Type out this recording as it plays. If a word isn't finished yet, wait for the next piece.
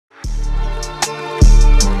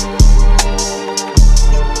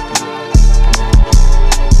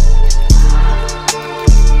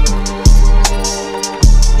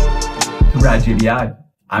Ride JBI.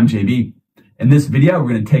 I'm JB. In this video, we're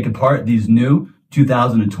going to take apart these new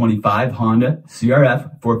 2025 Honda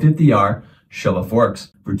CRF450R Showa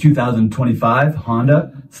forks. For 2025,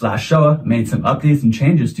 Honda/Showa made some updates and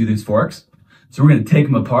changes to these forks. So we're going to take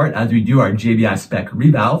them apart as we do our JBI spec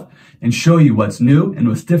revalve and show you what's new and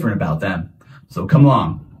what's different about them. So come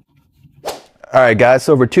along. All right, guys,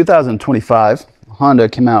 so for 2025, Honda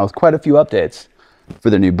came out with quite a few updates for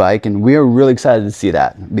their new bike, and we are really excited to see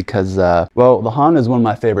that because, well, the Honda is one of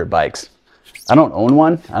my favorite bikes. I don't own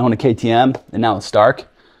one. I own a KTM and now a Stark,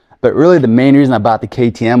 but really the main reason I bought the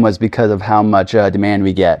KTM was because of how much demand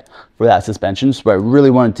we get for that suspension, so I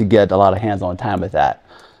really wanted to get a lot of hands-on time with that.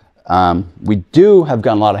 We do have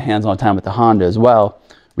gotten a lot of hands-on time with the Honda as well.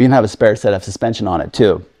 We even have a spare set of suspension on it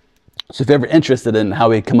too. So if you're ever interested in how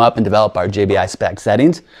we come up and develop our JBI spec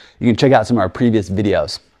settings, you can check out some of our previous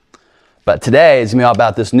videos. But today is gonna be all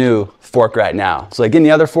about this new fork right now. So like in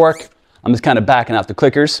the other fork, I'm just kind of backing out the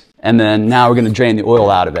clickers, and then now we're gonna drain the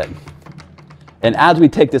oil out of it. And as we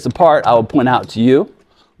take this apart, I will point out to you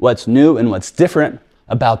what's new and what's different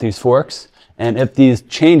about these forks, and if these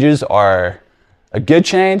changes are a good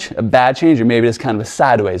change, a bad change, or maybe just kind of a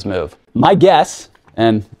sideways move. My guess,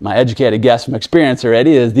 and my educated guess from experience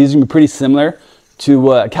already, is these are gonna be pretty similar to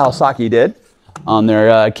what Kawasaki did on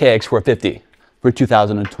their KX450 for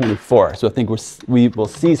 2024. So I think we will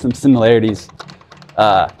see some similarities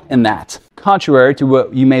in that. Contrary to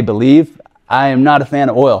what you may believe, I am not a fan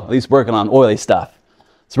of oil, at least working on oily stuff.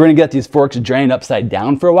 So we're gonna get these forks drained upside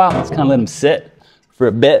down for a while. Let's kind of let them sit for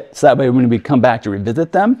a bit, so that way when we come back to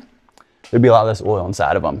revisit them, there'll be a lot less oil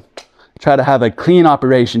inside of them. Try to have a clean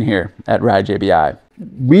operation here at Ride JBI.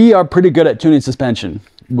 We are pretty good at tuning suspension.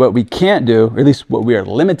 What we can't do, or at least what we are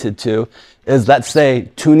limited to, is, let's say,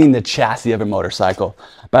 tuning the chassis of a motorcycle.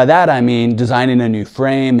 By that I mean designing a new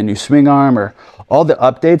frame, a new swing arm, or all the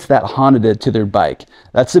updates that Honda did to their bike.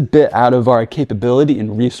 That's a bit out of our capability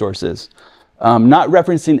and resources. Not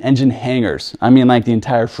referencing engine hangers, I mean like the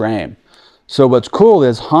entire frame. So what's cool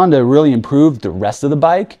is Honda really improved the rest of the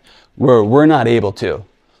bike where we're not able to.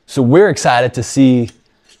 So we're excited to see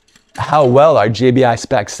how well our JBI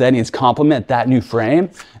spec settings complement that new frame,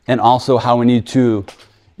 and also how we need to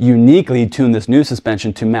uniquely tune this new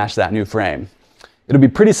suspension to match that new frame. It'll be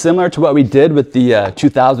pretty similar to what we did with the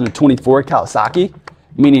 2024 Kawasaki,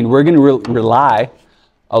 meaning we're going to rely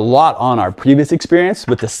a lot on our previous experience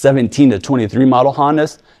with the 17 to 23 model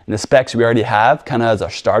Hondas and the specs we already have kind of as our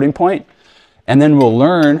starting point. And then we'll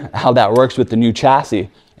learn how that works with the new chassis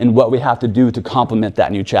and what we have to do to complement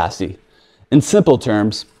that new chassis. In simple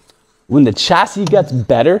terms, when the chassis gets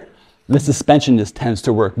better, the suspension just tends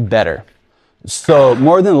to work better. So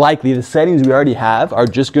more than likely, the settings we already have are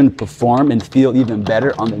just going to perform and feel even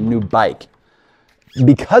better on the new bike.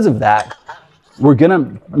 Because of that, we're going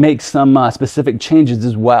to make some specific changes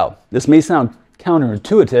as well. This may sound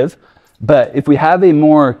counterintuitive, but if we have a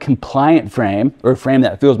more compliant frame, or a frame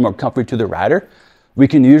that feels more comfortable to the rider, we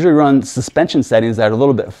can usually run suspension settings that are a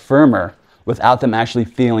little bit firmer without them actually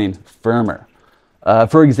feeling firmer.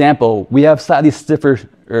 For example, we have slightly stiffer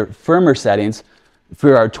or firmer settings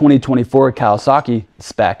for our 2024 Kawasaki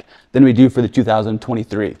spec than we do for the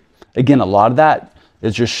 2023. Again, a lot of that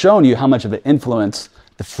is just showing you how much of an influence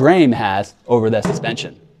the frame has over that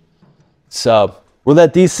suspension. So we'll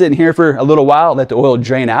let these sit in here for a little while, let the oil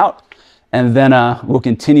drain out, and then we'll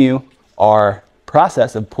continue our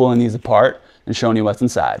process of pulling these apart and showing you what's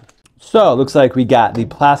inside. So it looks like we got the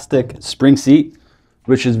plastic spring seat,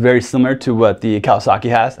 which is very similar to what the Kawasaki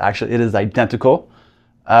has. Actually, it is identical.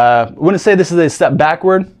 I wouldn't say this is a step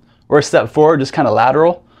backward or a step forward, just kind of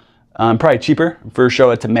lateral. Probably cheaper for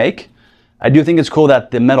Showa to make. I do think it's cool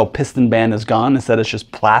that the metal piston band is gone, instead it's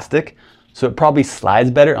just plastic. So it probably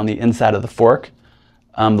slides better on the inside of the fork.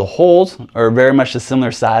 The holes are very much the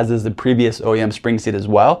similar size as the previous OEM spring seat as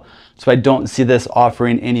well. So I don't see this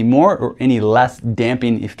offering any more or any less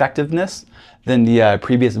damping effectiveness than the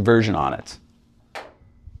previous version on it.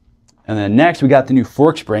 And then next we got the new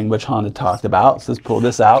fork spring, which Honda talked about. So let's pull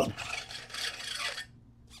this out.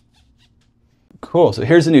 Cool, so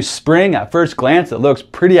here's the new spring. At first glance, it looks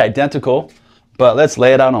pretty identical, but let's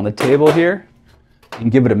lay it out on the table here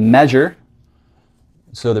and give it a measure.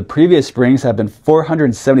 So the previous springs have been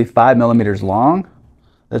 475 millimeters long.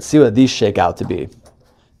 Let's see what these shake out to be.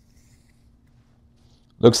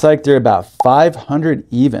 Looks like they're about 500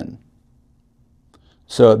 even.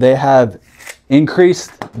 So they have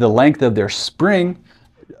increased the length of their spring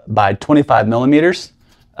by 25 millimeters.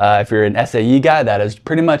 If you're an SAE guy, that is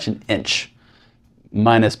pretty much an inch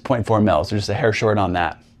minus 0.4 mils. So just a hair short on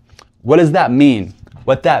that. What does that mean?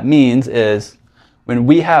 What that means is when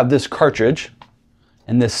we have this cartridge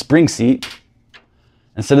and this spring seat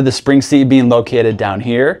Instead of the spring seat being located down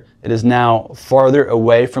here, it is now farther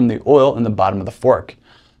away from the oil in the bottom of the fork.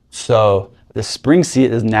 So the spring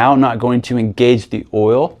seat is now not going to engage the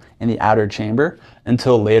oil in the outer chamber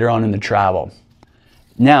until later on in the travel.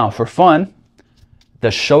 Now, for fun, the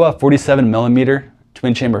Showa 47mm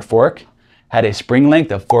twin chamber fork had a spring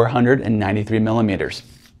length of 493 millimeters.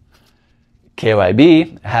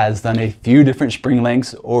 KYB has done a few different spring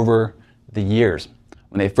lengths over the years.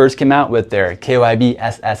 When they first came out with their KYB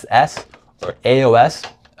SSS or AOS,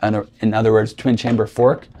 in other words, twin chamber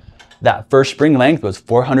fork, that first spring length was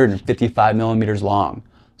 455 millimeters long,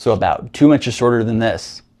 so about 2 inches shorter than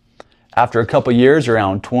this. After a couple years,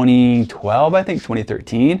 around 2012, I think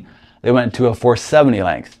 2013, they went to a 470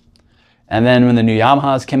 length. And then when the new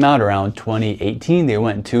Yamahas came out around 2018, they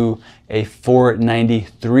went to a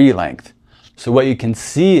 493 length. So what you can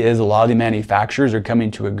see is a lot of the manufacturers are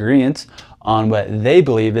coming to agreement on what they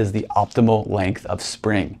believe is the optimal length of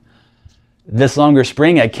spring. This longer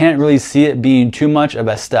spring, I can't really see it being too much of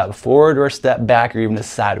a step forward or a step back or even a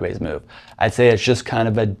sideways move. I'd say it's just kind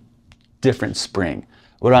of a different spring.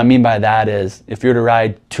 What I mean by that is if you were to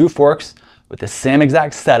ride two forks with the same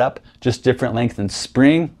exact setup, just different length and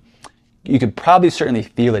spring, you could probably certainly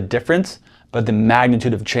feel a difference, but the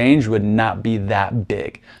magnitude of change would not be that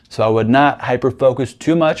big. So I would not hyper-focus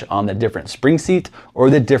too much on the different spring seat or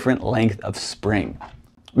the different length of spring.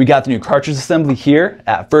 We got the new cartridge assembly here.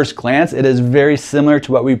 At first glance, it is very similar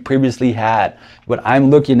to what we previously had. What I'm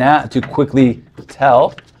looking at to quickly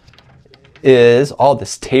tell is all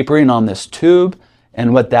this tapering on this tube.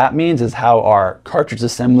 And what that means is how our cartridge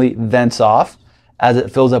assembly vents off as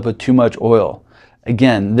it fills up with too much oil.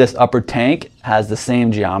 Again, this upper tank has the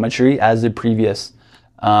same geometry as the previous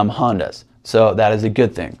Hondas. So that is a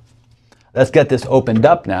good thing. Let's get this opened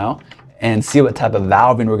up now and see what type of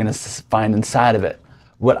valving we're going to find inside of it.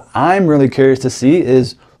 What I'm really curious to see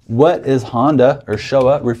is what is Honda or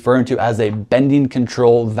Showa referring to as a bending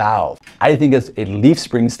control valve. I think it's a leaf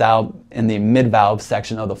spring style in the mid valve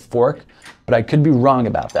section of the fork, but I could be wrong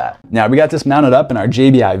about that. Now we got this mounted up in our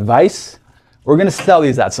JBI vise. We're going to sell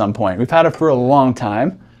these at some point. We've had it for a long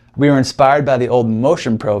time. We were inspired by the old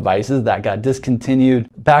Motion Pro vices that got discontinued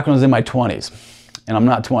back when I was in my 20s, and I'm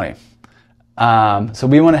not 20. So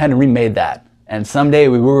we went ahead and remade that. And someday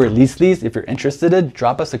we will release these. If you're interested,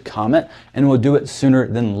 drop us a comment and we'll do it sooner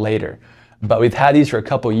than later. But we've had these for a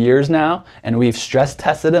couple years now and we've stress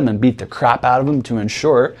tested them and beat the crap out of them to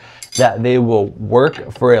ensure that they will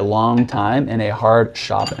work for a long time in a hard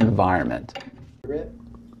shop environment.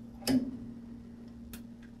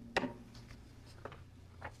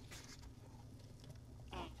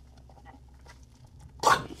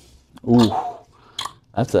 Ooh,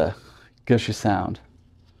 that's a gushy sound.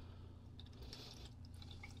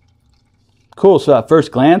 Cool, so at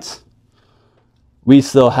first glance, we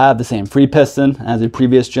still have the same free piston as the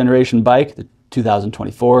previous generation bike, the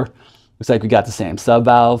 2024. Looks like we got the same sub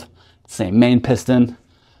valve, same main piston.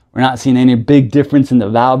 We're not seeing any big difference in the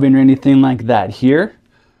valving or anything like that here.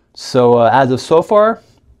 So as of so far,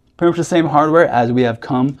 pretty much the same hardware as we have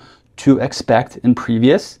come to expect in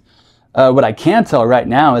previous. What I can tell right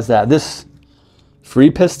now is that this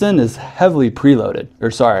free piston is heavily preloaded,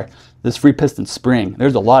 or sorry, this free piston spring.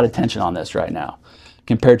 There's a lot of tension on this right now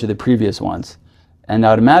compared to the previous ones. And I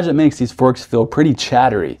would imagine it makes these forks feel pretty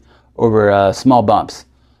chattery over small bumps.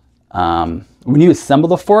 When you assemble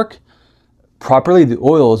the fork properly, the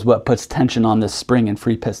oil is what puts tension on this spring and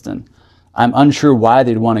free piston. I'm unsure why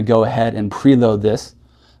they'd want to go ahead and preload this.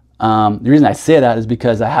 The reason I say that is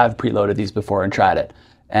because I have preloaded these before and tried it.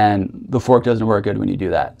 And the fork doesn't work good when you do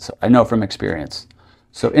that. So I know from experience.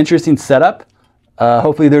 So interesting setup.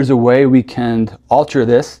 Hopefully there's a way we can alter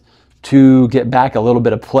this to get back a little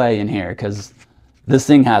bit of play in here, because this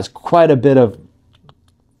thing has quite a bit of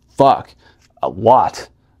a lot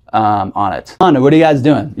on it. Honda, what are you guys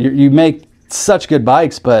doing? You make such good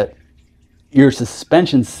bikes, but your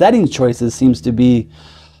suspension setting choices seems to be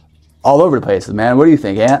all over the place, man. What do you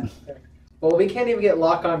think, Ant? Well, we can't even get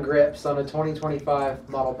lock-on grips on a 2025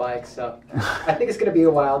 model bike, so I think it's going to be a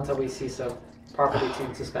while until we see some properly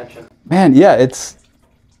tuned suspension. Man, yeah, it's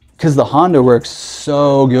because the Honda works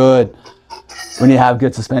so good when you have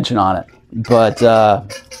good suspension on it. But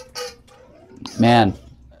man,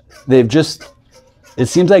 it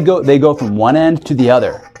seems like they go from one end to the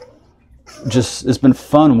other. It's been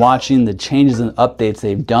fun watching the changes and updates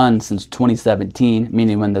they've done since 2017,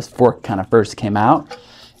 meaning when this fork kind of first came out.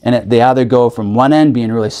 And they either go from one end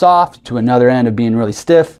being really soft to another end of being really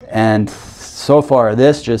stiff. And so far,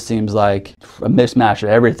 this just seems like a mismatch of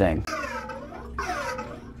everything.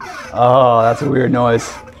 Oh, that's a weird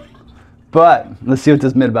noise. But let's see what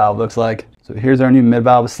this mid valve looks like. So So here's our new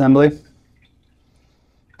mid-valve assembly.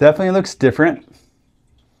 Definitely looks different.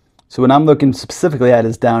 So what I'm looking specifically at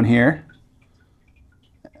is down here.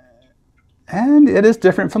 And it is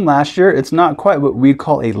different from last year. It's not quite what we'd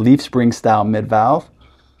call a leaf spring style mid-valve,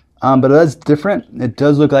 but it is different. It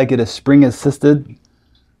does look like it is spring assisted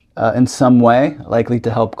in some way, likely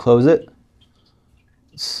to help close it.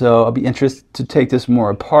 So I'll be interested to take this more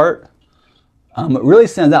apart. It really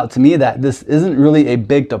stands out to me that this isn't really a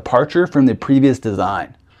big departure from the previous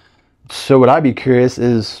design. So what I'd be curious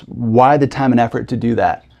is why the time and effort to do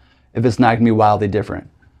that if it's not going to be wildly different.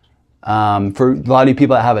 For a lot of you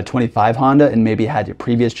people that have a 25 Honda and maybe had your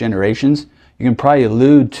previous generations, you can probably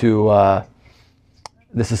allude to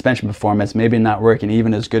the suspension performance maybe not working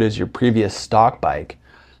even as good as your previous stock bike.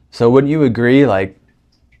 So wouldn't you agree, like,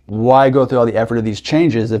 why go through all the effort of these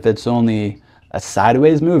changes if it's only a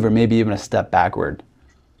sideways move or maybe even a step backward?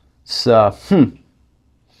 So,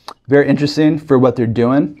 very interesting for what they're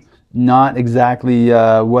doing. Not exactly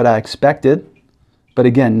what I expected, but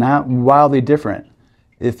again, not wildly different.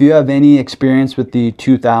 If you have any experience with the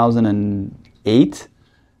 2008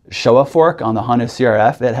 Showa fork on the Honda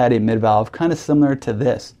CRF, it had a mid-valve kind of similar to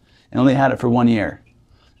this. It only had it for 1 year.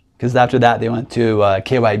 Because after that, they went to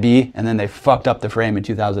KYB, and then they fucked up the frame in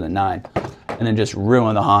 2009. And then just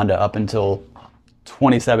ruined the Honda up until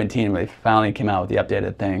 2017 when they finally came out with the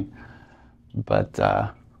updated thing. But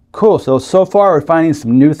cool, so far we're finding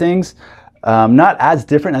some new things. Not as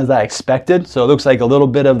different as I expected. So it looks like a little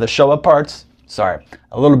bit of the Showa parts, a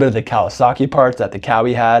little bit of the Kawasaki parts that the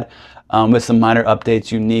Kawi had, with some minor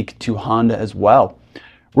updates unique to Honda as well.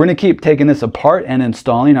 We're gonna keep taking this apart and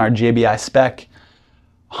installing our JBI spec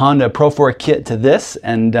Honda Pro 4 kit to this,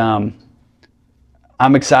 and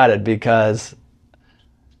I'm excited because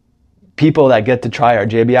people that get to try our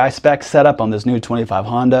JBI spec setup on this new 25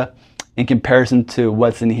 Honda, in comparison to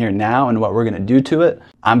what's in here now and what we're going to do to it,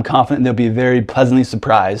 I'm confident they'll be very pleasantly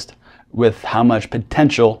surprised with how much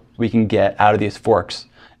potential we can get out of these forks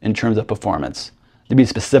in terms of performance. To be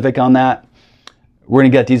specific on that, we're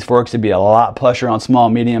going to get these forks to be a lot plusher on small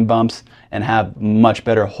medium bumps and have much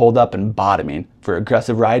better hold up and bottoming for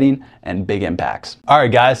aggressive riding and big impacts. All right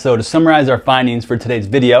guys, so to summarize our findings for today's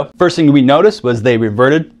video, first thing we noticed was they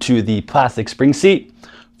reverted to the plastic spring seat.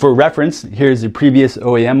 For reference, here's the previous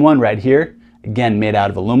OEM one right here, again made out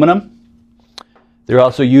of aluminum. They're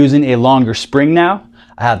also using a longer spring now.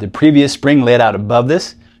 I have the previous spring laid out above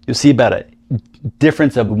this. You'll see about a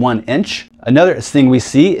difference of 1 inch. Another thing we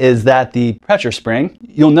see is that the pressure spring,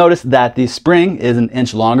 you'll notice that the spring is 1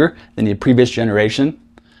 inch longer than the previous generation.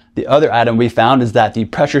 The other item we found is that the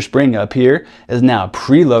pressure spring up here is now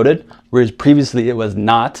preloaded, whereas previously it was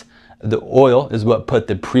not. The oil is what put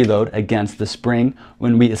the preload against the spring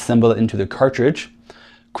when we assemble it into the cartridge.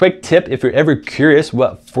 Quick tip, if you're ever curious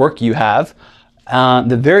what fork you have,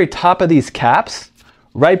 the very top of these caps,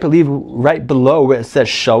 right below where it says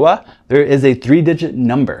Showa, there is a 3-digit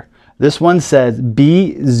number. This one says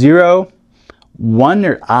B01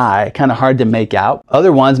 or I, kind of hard to make out.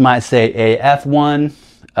 Other ones might say AF1,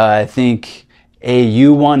 I think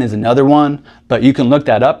AU1 is another one, but you can look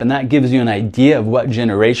that up and that gives you an idea of what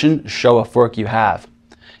generation Showa fork you have.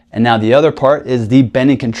 And now the other part is the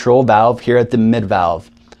bending control valve here at the mid valve.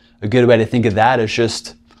 A good way to think of that is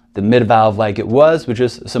just the mid valve like it was, with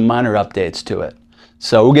just some minor updates to it.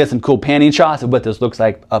 So we'll get some cool panning shots of what this looks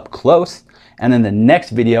like up close. And in the next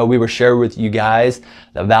video, we will share with you guys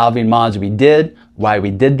the valving mods we did, why we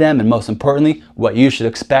did them, and most importantly, what you should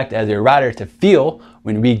expect as a rider to feel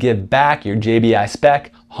when we give back your JBI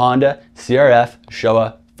spec Honda CRF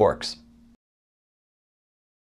Showa forks.